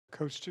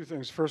Coach, two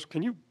things. First,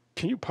 can you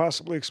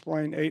possibly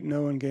explain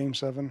 8-0 in Game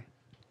 7?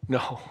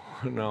 No,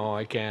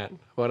 I can't.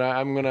 But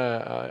I'm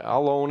gonna,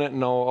 I'll own it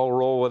and I'll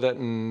roll with it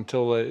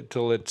until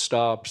it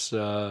stops.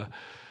 I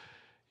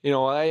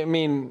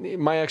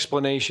mean, my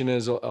explanation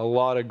is a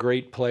lot of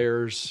great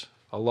players,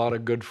 a lot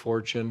of good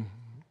fortune,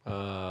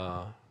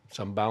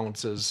 some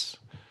bounces.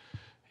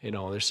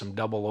 There's some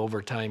double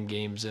overtime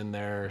games in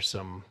there,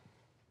 some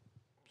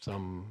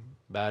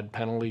bad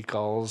penalty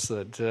calls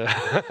that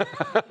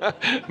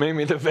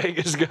maybe the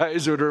Vegas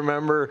guys would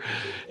remember.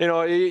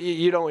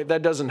 You don't.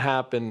 That doesn't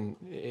happen.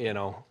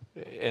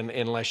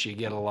 Unless you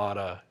get a lot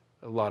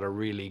of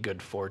really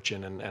good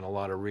fortune and a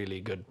lot of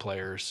really good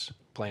players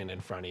playing in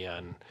front of you.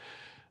 And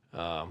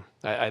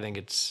I think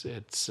it's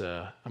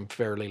I'm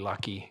fairly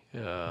lucky.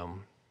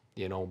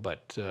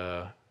 But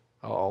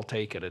I'll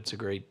take it. It's a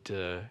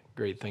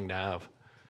great thing to have.